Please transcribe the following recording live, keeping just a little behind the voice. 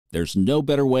There's no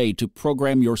better way to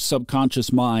program your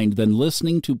subconscious mind than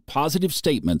listening to positive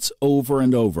statements over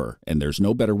and over. And there's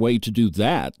no better way to do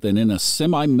that than in a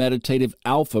semi-meditative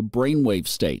alpha brainwave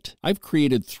state. I've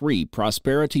created 3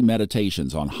 prosperity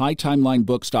meditations on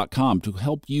hightimelinebooks.com to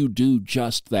help you do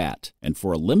just that. And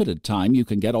for a limited time, you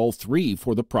can get all 3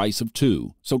 for the price of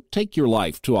 2. So take your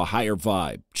life to a higher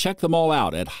vibe. Check them all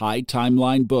out at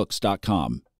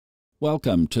hightimelinebooks.com.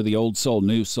 Welcome to the Old Soul,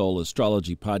 New Soul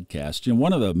Astrology Podcast. You know,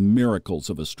 one of the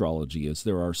miracles of astrology is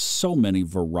there are so many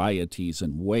varieties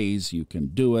and ways you can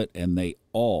do it, and they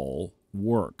all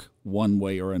work one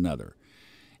way or another.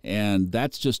 And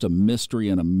that's just a mystery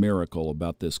and a miracle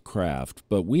about this craft.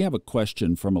 But we have a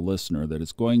question from a listener that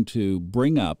is going to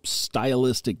bring up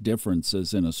stylistic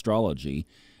differences in astrology,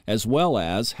 as well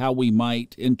as how we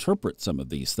might interpret some of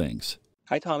these things.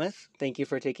 Hi, Thomas. Thank you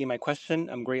for taking my question.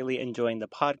 I'm greatly enjoying the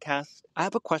podcast. I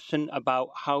have a question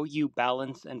about how you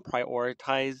balance and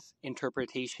prioritize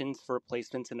interpretations for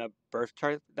placements in a birth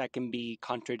chart that can be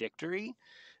contradictory.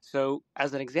 So,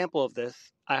 as an example of this,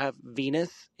 I have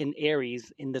Venus in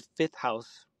Aries in the 5th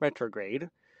house retrograde.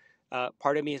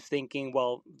 Part of me is thinking,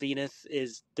 well, Venus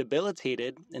is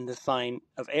debilitated in the sign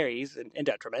of Aries in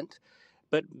detriment.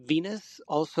 But Venus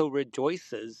also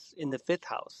rejoices in the 5th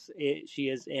house. She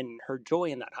is in her joy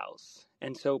in that house.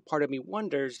 And so part of me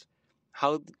wonders,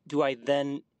 how do I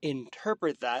then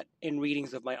interpret that in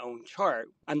readings of my own chart?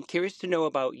 I'm curious to know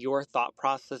about your thought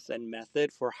process and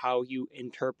method for how you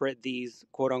interpret these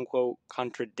quote-unquote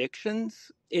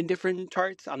contradictions in different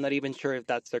charts. I'm not even sure if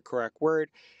that's the correct word,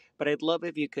 but I'd love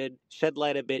if you could shed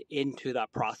light a bit into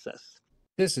that process.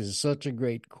 This is such a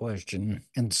great question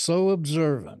and so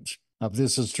observant of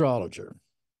this astrologer.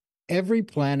 Every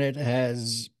planet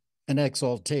has an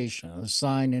exaltation, a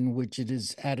sign in which it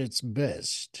is at its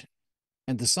best.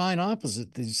 And the sign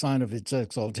opposite the sign of its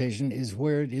exaltation is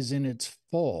where it is in its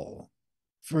fall.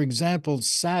 For example,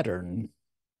 Saturn,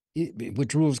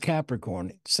 which rules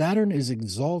Capricorn, Saturn is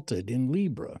exalted in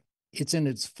Libra. It's in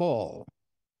its fall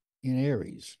in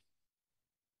Aries.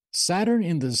 Saturn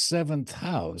in the 7th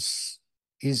house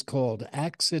is called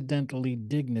accidentally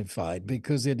dignified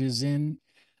because it is in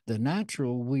the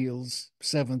natural wheel's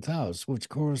 7th house, which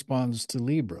corresponds to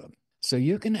Libra. So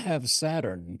you can have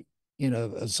Saturn in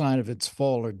a sign of its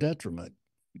fall or detriment,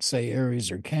 say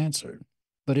Aries or Cancer.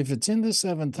 But if it's in the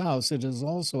 7th house, it is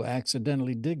also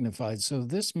accidentally dignified. So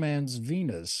this man's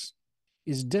Venus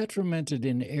is detrimented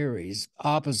in Aries,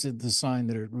 opposite the sign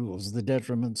that it rules. The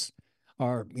detriments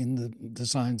are in the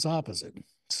signs opposite.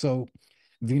 So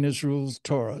Venus rules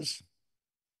Taurus.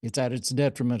 It's at its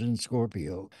detriment in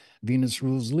Scorpio. Venus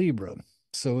rules Libra,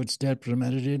 so it's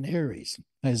detrimented in Aries,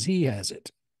 as he has it.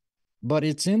 But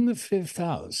it's in the 5th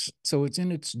house, so it's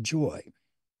in its joy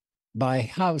by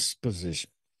house position.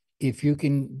 If you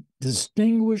can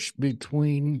distinguish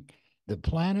between the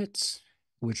planets,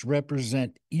 which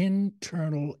represent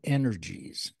internal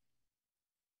energies,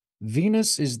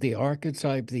 Venus is the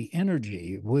archetype, the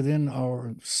energy within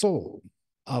our soul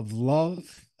of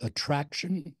love,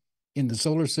 attraction. In the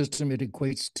solar system, it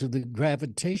equates to the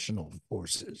gravitational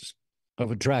forces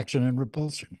of attraction and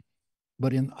repulsion.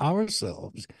 But in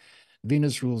ourselves,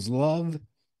 Venus rules love,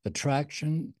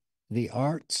 attraction, the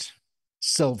arts,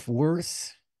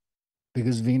 self-worth,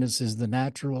 because Venus is the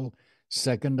natural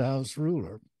 2nd house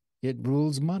ruler. It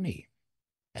rules money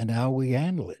and how we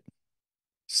handle it.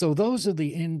 So those are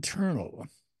the internal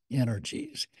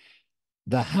energies.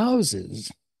 The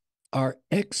houses are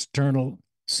external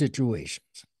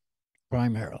situations,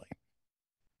 primarily.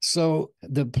 So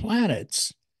the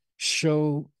planets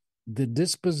show the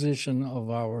disposition of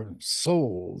our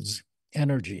soul's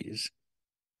energies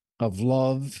of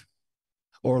love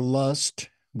or lust,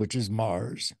 which is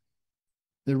Mars.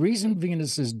 The reason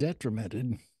Venus is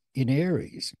detrimented in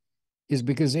Aries is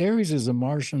because Aries is a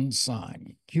Martian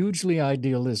sign, hugely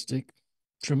idealistic,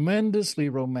 tremendously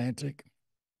romantic.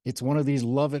 It's one of these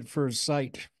love at first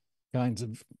sight kinds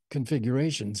of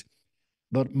configurations.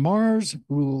 But Mars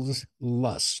rules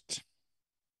lust,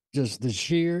 just the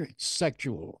sheer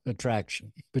sexual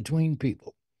attraction between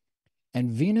people.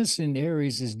 And Venus in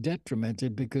Aries is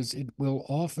detrimented because it will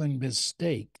often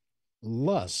mistake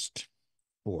lust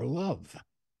for love.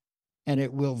 And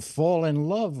it will fall in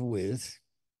love with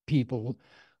people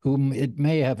whom it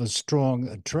may have a strong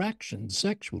attraction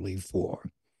sexually for,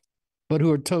 but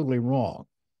who are totally wrong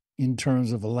in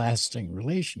terms of a lasting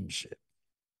relationship.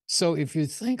 So if you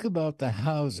think about the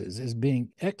houses as being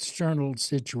external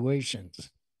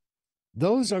situations,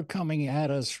 those are coming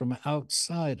at us from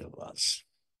outside of us.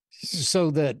 So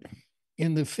that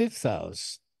in the 5th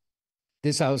house,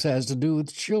 this house has to do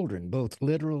with children, both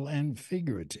literal and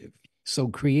figurative. So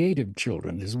creative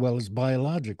children as well as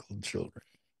biological children.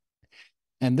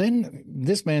 And then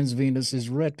this man's Venus is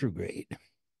retrograde.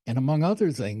 And among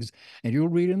other things, and you'll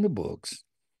read in the books,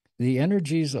 the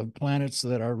energies of planets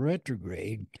that are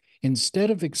retrograde,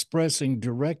 instead of expressing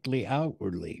directly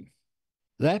outwardly,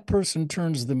 that person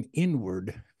turns them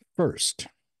inward first.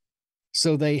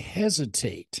 So they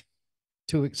hesitate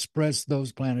to express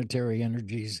those planetary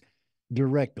energies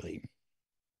directly,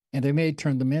 and they may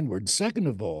turn them inward. Second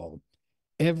of all,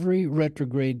 every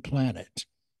retrograde planet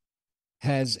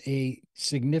has a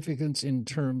significance in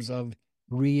terms of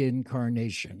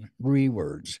reincarnation,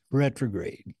 rewords,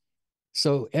 retrograde.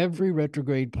 So every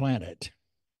retrograde planet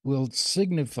will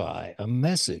signify a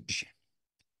message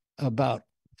about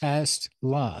past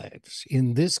lives,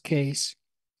 in this case,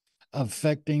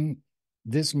 affecting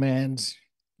this man's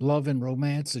love and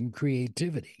romance and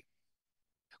creativity,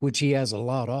 which he has a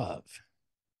lot of,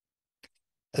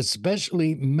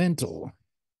 especially mental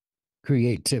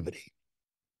creativity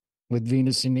with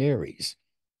Venus in Aries.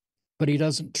 But he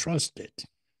doesn't trust it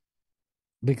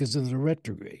because of the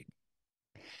retrograde.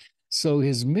 So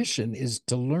his mission is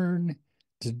to learn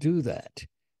to do that,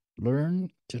 learn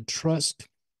to trust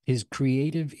his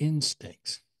creative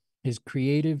instincts, his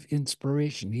creative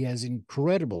inspiration. He has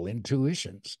incredible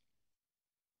intuitions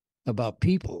about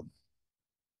people.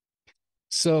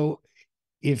 So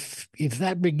if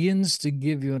that begins to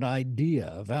give you an idea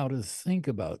of how to think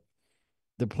about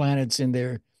the planets in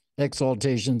their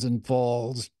exaltations and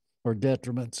falls or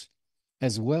detriments,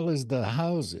 as well as the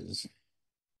houses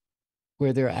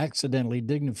where they're accidentally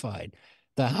dignified.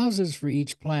 The houses for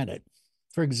each planet,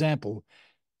 for example,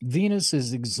 Venus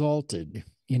is exalted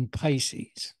in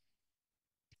Pisces.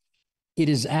 It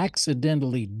is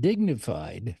accidentally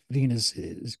dignified, Venus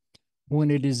is, when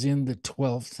it is in the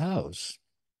 12th house,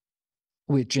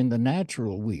 which in the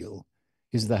natural wheel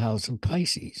is the house of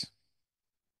Pisces.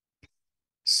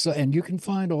 So, and you can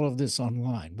find all of this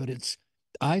online, but it's,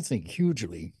 I think,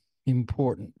 hugely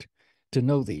important to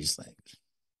know these things,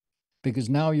 because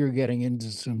now you're getting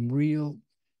into some real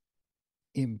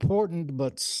important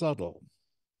but subtle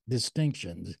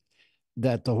distinctions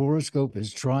that the horoscope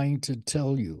is trying to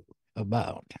tell you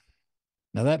about.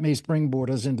 Now, that may springboard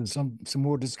us into some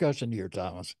more discussion here,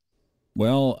 Thomas.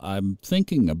 Well, I'm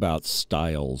thinking about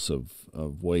styles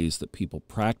of ways that people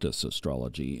practice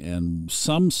astrology, and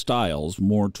some styles,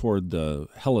 more toward the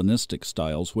Hellenistic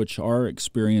styles, which are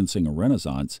experiencing a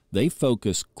renaissance, they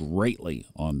focus greatly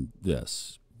on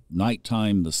this.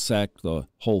 Nighttime, the sect, the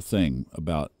whole thing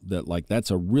about that, like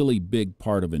that's a really big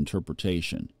part of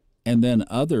interpretation. And then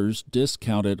others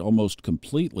discount it almost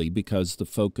completely because the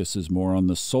focus is more on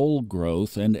the soul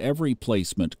growth, and every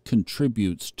placement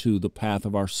contributes to the path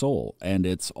of our soul, and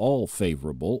it's all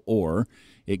favorable, or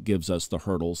it gives us the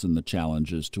hurdles and the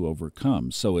challenges to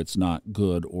overcome. So it's not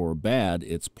good or bad,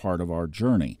 it's part of our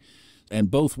journey. And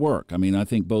both work. I mean, I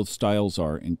think both styles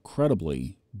are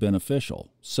incredibly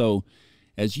beneficial. So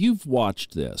as you've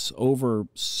watched this over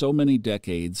so many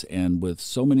decades and with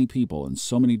so many people and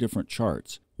so many different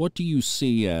charts, what do you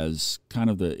see as kind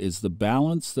of is the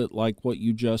balance that, like what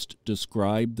you just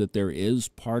described, that there is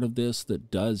part of this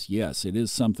that does, yes, it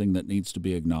is something that needs to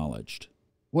be acknowledged?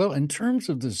 Well, in terms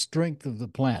of the strength of the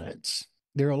planets,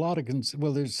 there are a lot of,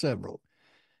 there's several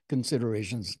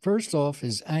considerations. First off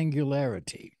is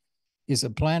angularity. Is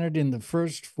a planet in the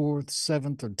 1st, 4th,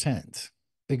 7th, or 10th?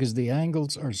 Because the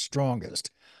angles are strongest.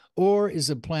 Or is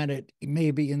a planet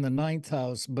maybe in the 9th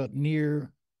house, but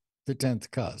near the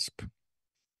 10th cusp?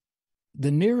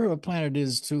 The nearer a planet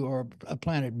is to, or a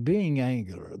planet being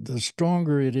angular, the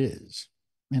stronger it is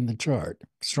in the chart,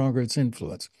 stronger its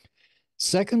influence.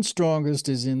 Second strongest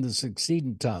is in the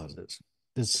succedent houses,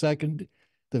 the 2nd,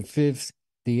 the 5th,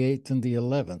 the 8th, and the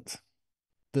 11th.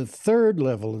 The third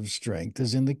level of strength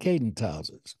is in the cadent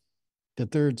houses, the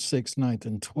 3rd, 6th, 9th,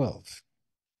 and 12th.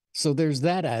 So there's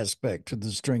that aspect to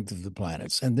the strength of the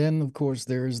planets. And then, of course,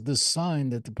 there is the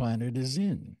sign that the planet is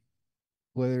in,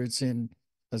 whether it's in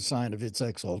a sign of its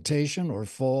exaltation or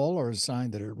fall, or a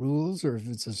sign that it rules, or if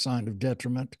it's a sign of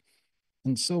detriment,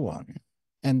 and so on.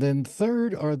 And then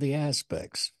third are the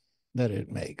aspects that it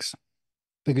makes.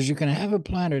 Because you can have a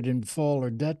planet in fall or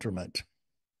detriment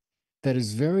that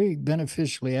is very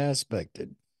beneficially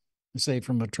aspected, say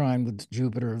from a trine with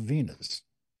Jupiter or Venus,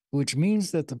 which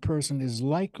means that the person is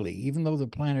likely, even though the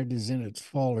planet is in its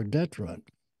fall or detriment,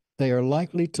 they are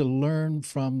likely to learn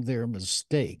from their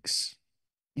mistakes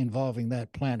involving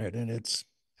that planet and its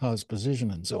house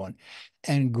position and so on,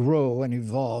 and grow and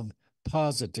evolve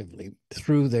positively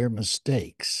through their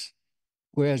mistakes.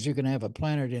 Whereas you can have a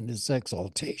planet in its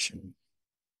exaltation,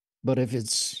 but if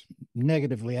it's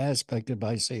negatively aspected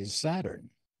by, say,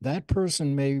 Saturn, that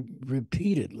person may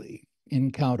repeatedly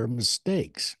encounter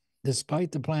mistakes,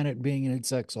 despite the planet being in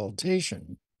its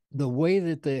exaltation. The way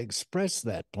that they express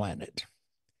that planet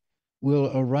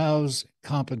will arouse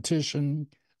competition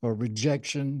or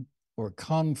rejection or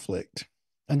conflict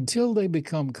until they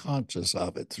become conscious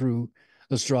of it through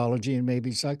astrology and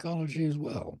maybe psychology as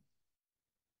well.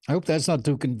 I hope that's not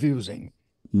too confusing.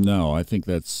 No, I think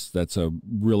that's a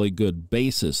really good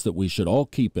basis that we should all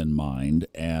keep in mind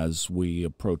as we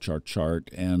approach our chart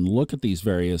and look at these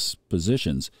various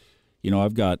positions. You know,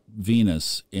 I've got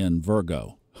Venus in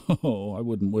Virgo. Oh, I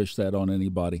wouldn't wish that on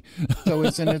anybody. So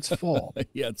it's in its fall.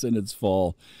 Yeah, it's in its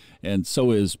fall. And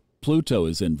so is Pluto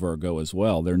is in Virgo as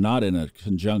well. They're not in a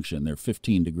conjunction. They're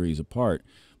 15 degrees apart.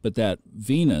 But that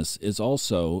Venus is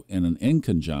also in an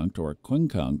inconjunct or a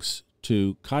quincunx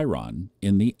to Chiron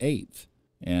in the 8th.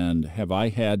 And have I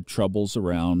had troubles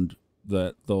around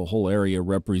the whole area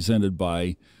represented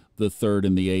by the 3rd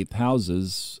and the 8th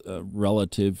houses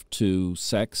relative to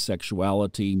sex,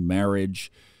 sexuality,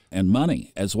 marriage, and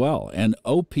money as well. And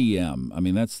OPM, I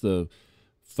mean, that's the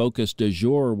focus du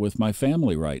jour with my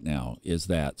family right now, is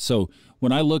that. So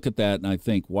when I look at that and I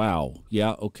think, wow,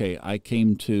 yeah, okay, I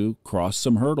came to cross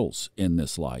some hurdles in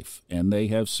this life, and they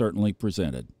have certainly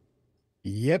presented.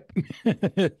 Yep.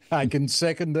 I can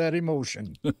second that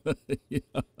emotion. Yeah.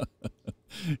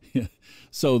 Yeah.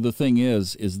 So the thing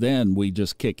is then we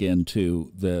just kick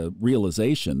into the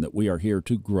realization that we are here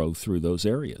to grow through those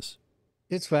areas.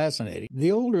 It's fascinating.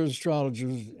 The older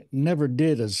astrologers never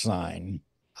did assign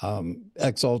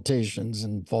exaltations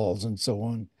and falls and so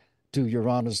on to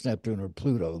Uranus, Neptune, or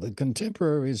Pluto. The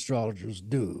contemporary astrologers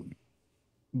do,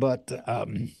 but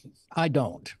I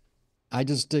don't. I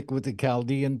just stick with the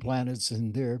Chaldean planets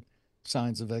and their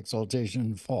signs of exaltation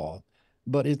and fall.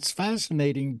 But it's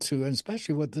fascinating to,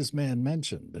 especially what this man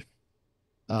mentioned.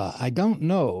 I don't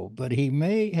know, but he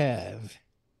may have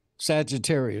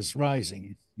Sagittarius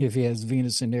rising if he has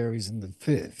Venus in Aries in the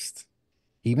 5th.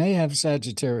 He may have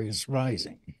Sagittarius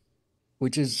rising,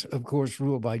 which is, of course,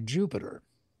 ruled by Jupiter.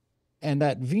 And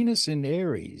that Venus in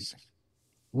Aries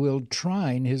will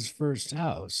trine his first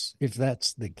house if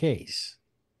that's the case.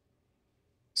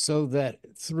 So that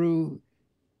through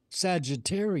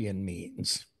Sagittarian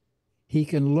means, he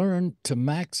can learn to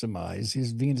maximize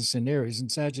his Venus in Aries.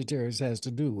 And Sagittarius has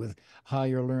to do with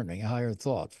higher learning, higher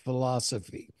thought,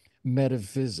 philosophy,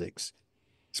 metaphysics,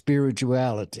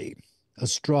 spirituality,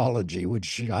 astrology,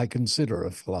 which I consider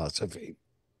a philosophy.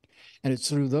 And it's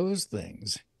through those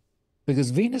things,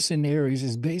 because Venus in Aries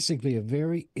is basically a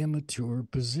very immature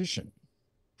position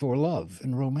for love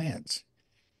and romance.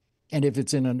 And if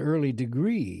it's in an early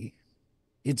degree,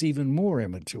 it's even more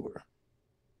immature.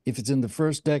 If it's in the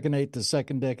first decanate, the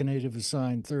second decanate of a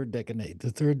sign, third decanate,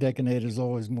 the third decanate is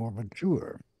always more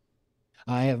mature.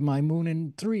 I have my moon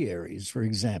in 3 Aries, for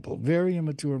example, very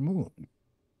immature moon.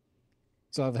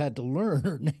 So I've had to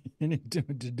learn to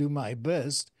do my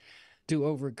best to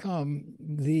overcome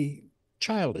the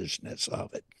childishness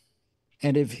of it.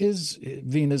 And if his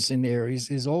Venus in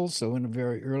Aries is also in a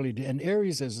very early, and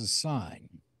Aries as a sign,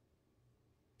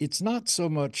 it's not so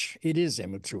much, it is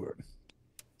immature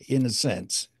in a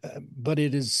sense, but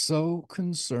it is so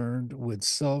concerned with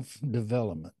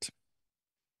self-development.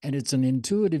 And it's an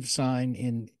intuitive sign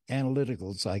in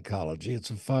analytical psychology. It's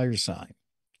a fire sign.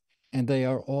 And they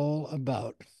are all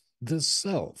about the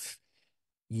self.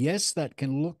 Yes, that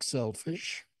can look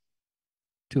selfish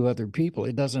to other people.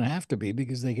 It doesn't have to be,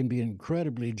 because they can be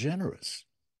incredibly generous.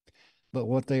 But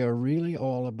what they are really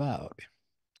all about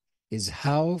is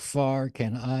how far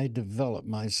can I develop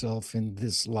myself in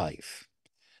this life?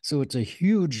 So it's a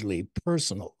hugely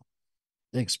personal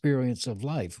experience of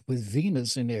life. With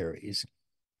Venus in Aries,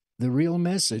 the real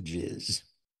message is,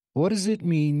 what does it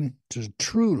mean to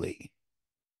truly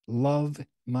love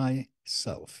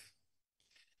myself?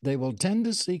 They will tend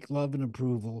to seek love and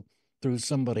approval through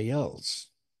somebody else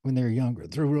when they're younger,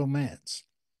 through romance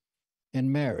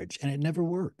and marriage, and it never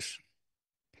works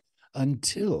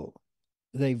until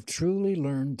they've truly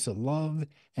learned to love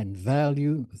and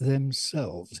value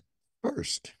themselves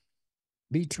first.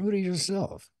 Be true to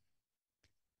yourself.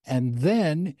 And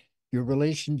then your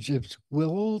relationships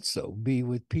will also be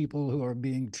with people who are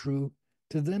being true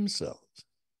to themselves.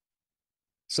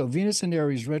 So Venus in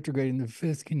Aries retrograde in the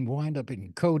 5th can wind up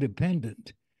in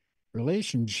codependent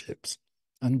relationships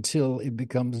until it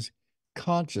becomes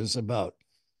conscious about,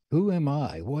 who am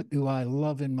I? What do I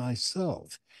love in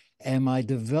myself? Am I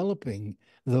developing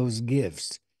those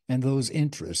gifts and those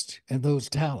interests and those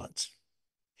talents?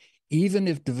 Even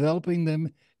if developing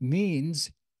them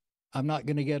means I'm not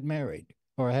going to get married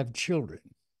or have children,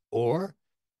 or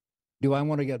Do I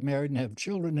want to get married and have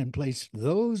children and place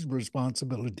those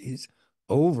responsibilities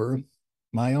over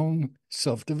my own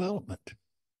self-development?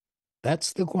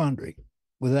 That's the quandary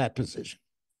with that position.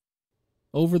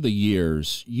 Over the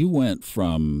years, you went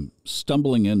from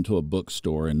stumbling into a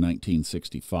bookstore in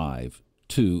 1965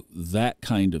 to that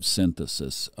kind of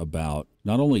synthesis about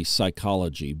not only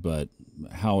psychology, but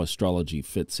how astrology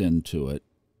fits into it,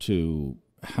 to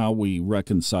how we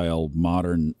reconcile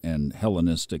modern and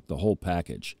Hellenistic, the whole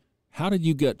package. How did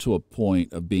you get to a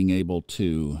point of being able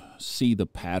to see the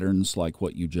patterns like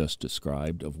what you just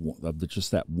described of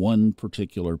just that one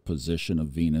particular position of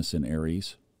Venus in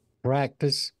Aries?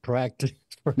 Practice, practice,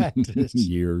 practice.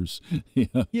 Years.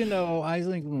 Yeah. You know, I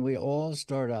think when we all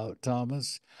start out,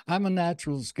 Thomas, I'm a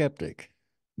natural skeptic,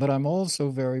 but I'm also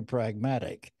very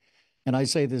pragmatic. And I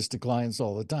say this to clients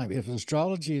all the time. If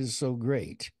astrology is so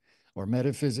great, or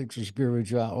metaphysics or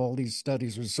spirituality, all these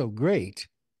studies are so great,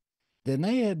 then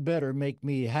they had better make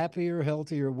me happier,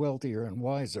 healthier, wealthier, and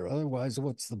wiser. Otherwise,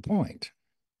 what's the point?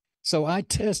 So I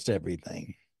test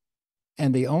everything.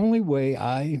 And the only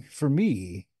way for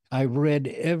me, I read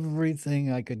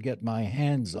everything I could get my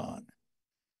hands on.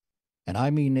 And I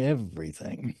mean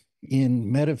everything in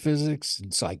metaphysics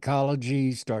and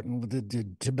psychology, starting with the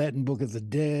Tibetan Book of the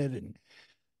Dead and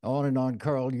on,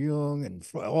 Carl Jung and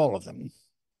all of them,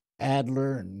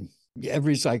 Adler and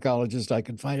every psychologist I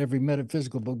could find, every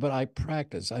metaphysical book. But I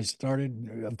practiced. I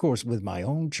started, of course, with my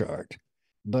own chart,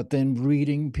 but then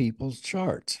reading people's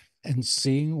charts and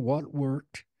seeing what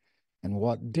worked and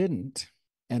what didn't.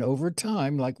 And over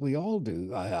time, like we all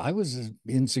do, I was as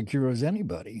insecure as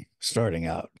anybody starting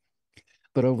out.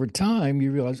 But over time,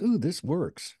 you realize, ooh, this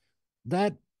works.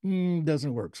 That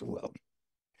doesn't work so well.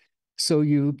 So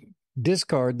you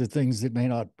discard the things that may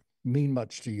not mean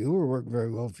much to you or work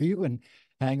very well for you and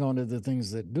hang on to the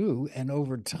things that do. And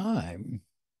over time,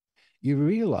 you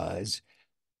realize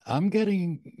I'm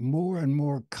getting more and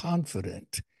more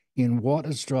confident in what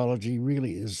astrology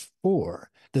really is for.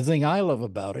 The thing I love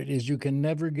about it is you can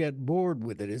never get bored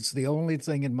with it. It's the only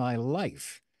thing in my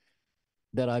life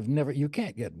that you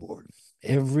can't get bored.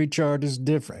 Every chart is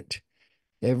different.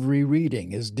 Every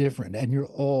reading is different, and you're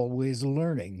always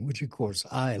learning, which of course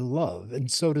I love.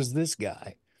 And so does this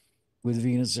guy with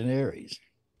Venus in Aries.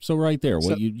 So right there,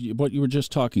 what you were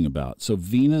just talking about. So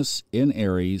Venus in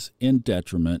Aries in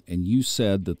detriment, and you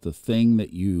said that the thing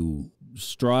that you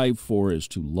strive for is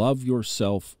to love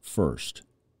yourself first.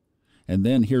 And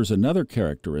then here's another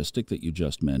characteristic that you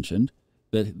just mentioned,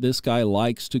 that this guy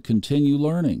likes to continue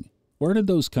learning. Where did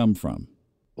those come from?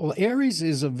 Well, Aries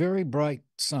is a very bright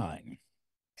sign.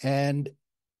 And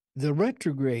the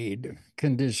retrograde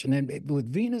condition, and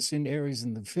with Venus in Aries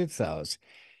in the 5th house,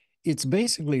 it's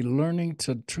basically learning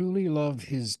to truly love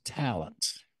his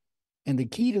talents. And the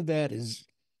key to that is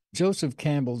Joseph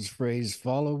Campbell's phrase,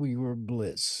 follow your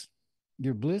bliss.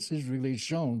 Your bliss is really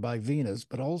shown by Venus,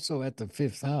 but also at the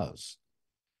 5th house.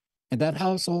 And that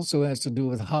house also has to do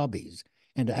with hobbies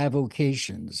and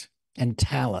avocations and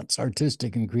talents,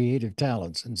 artistic and creative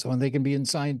talents, and so on. They can be in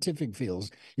scientific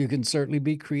fields. You can certainly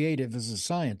be creative as a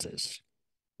scientist.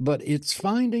 But it's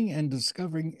finding and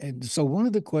discovering. And so one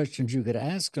of the questions you could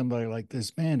ask somebody like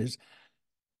this man is,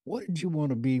 what did you want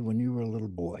to be when you were a little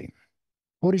boy?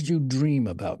 What did you dream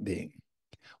about being?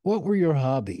 What were your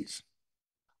hobbies?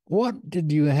 What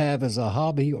did you have as a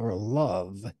hobby or a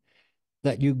love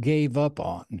that you gave up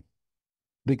on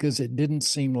because it didn't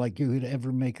seem like you could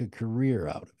ever make a career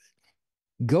out of it?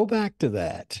 Go back to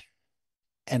that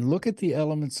and look at the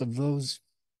elements of those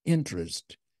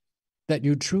interests that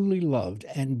you truly loved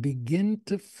and begin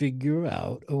to figure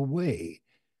out a way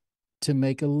to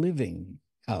make a living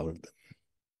out of them.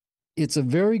 It's a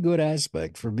very good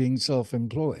aspect for being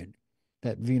self-employed,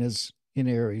 that Venus in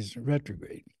Aries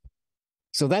retrograde.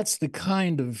 So that's the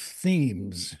kind of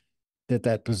themes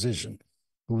that position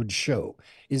would show,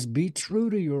 is be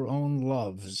true to your own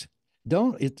loves.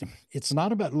 It's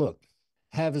not about, look,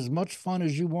 have as much fun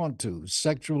as you want to,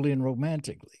 sexually and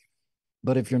romantically.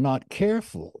 But if you're not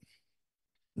careful,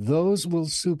 those will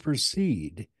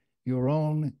supersede your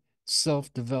own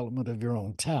self-development of your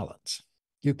own talents.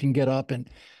 You can get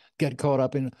caught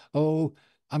up in, oh,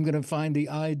 I'm going to find the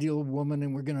ideal woman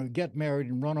and we're going to get married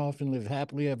and run off and live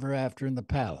happily ever after in the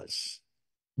palace.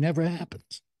 Never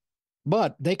happens.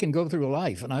 But they can go through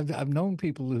life, and I've known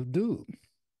people who do.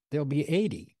 They'll be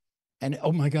 80, and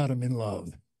oh my God, I'm in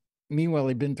love. Meanwhile,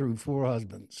 they've been through 4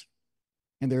 husbands,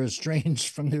 and they're estranged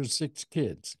from their 6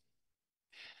 kids.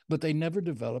 But they never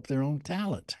develop their own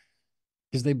talent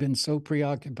because they've been so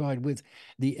preoccupied with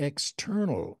the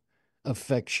external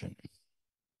affection,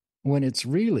 when it's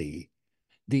really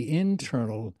the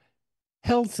internal,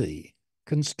 healthy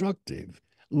constructive,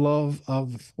 love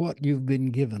of what you've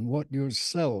been given, what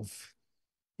yourself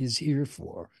is here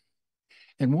for.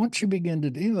 And once you begin to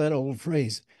do that old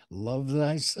phrase, love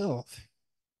thyself,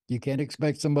 you can't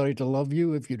expect somebody to love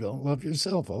you if you don't love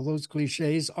yourself. All those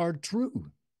cliches are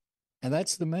true. And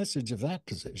that's the message of that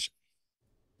position.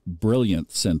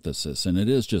 Brilliant synthesis, and it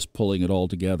is just pulling it all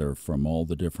together from all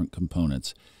the different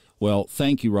components. Well,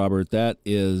 thank you, Robert. That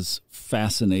is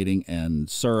fascinating. And,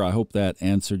 sir, I hope that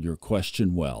answered your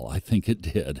question well. I think it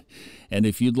did. And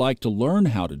if you'd like to learn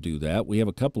how to do that, we have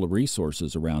a couple of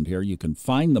resources around here. You can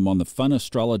find them on the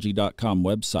funastrology.com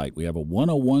website. We have a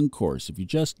 101 course. If you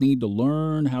just need to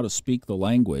learn how to speak the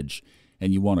language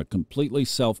and you want a completely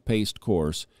self-paced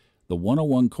course, the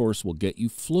 101 course will get you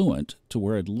fluent to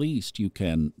where at least you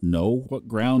can know what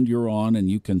ground you're on and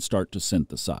you can start to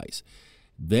synthesize.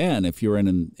 Then, if you're in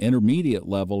an intermediate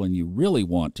level and you really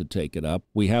want to take it up,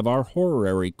 we have our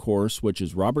horary course, which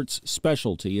is Robert's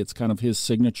specialty. It's kind of his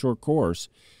signature course,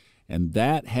 and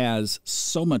that has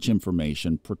so much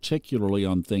information, particularly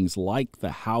on things like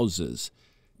the houses.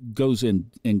 Goes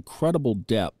in incredible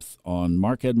depth on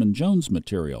Mark Edmund Jones'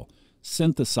 material,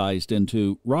 synthesized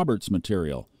into Robert's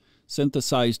material,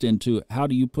 synthesized into how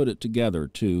do you put it together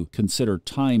to consider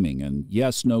timing and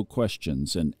yes-no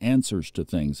questions and answers to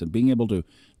things and being able to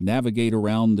navigate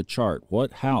around the chart.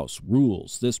 What house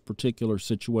rules this particular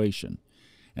situation?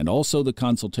 And also the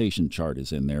consultation chart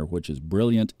is in there, which is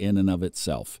brilliant in and of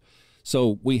itself.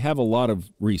 So we have a lot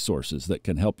of resources that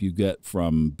can help you get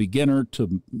from beginner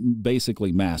to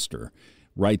basically master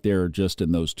right there just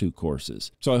in those two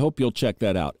courses. So I hope you'll check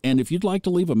that out. And if you'd like to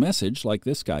leave a message like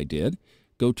this guy did,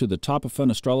 go to the top of Fun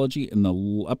Astrology. In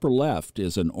the upper left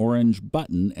is an orange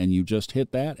button, and you just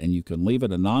hit that, and you can leave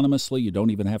it anonymously. You don't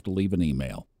even have to leave an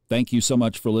email. Thank you so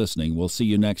much for listening. We'll see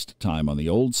you next time on the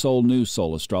Old Soul, New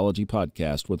Soul Astrology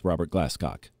Podcast with Robert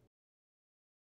Glasscock.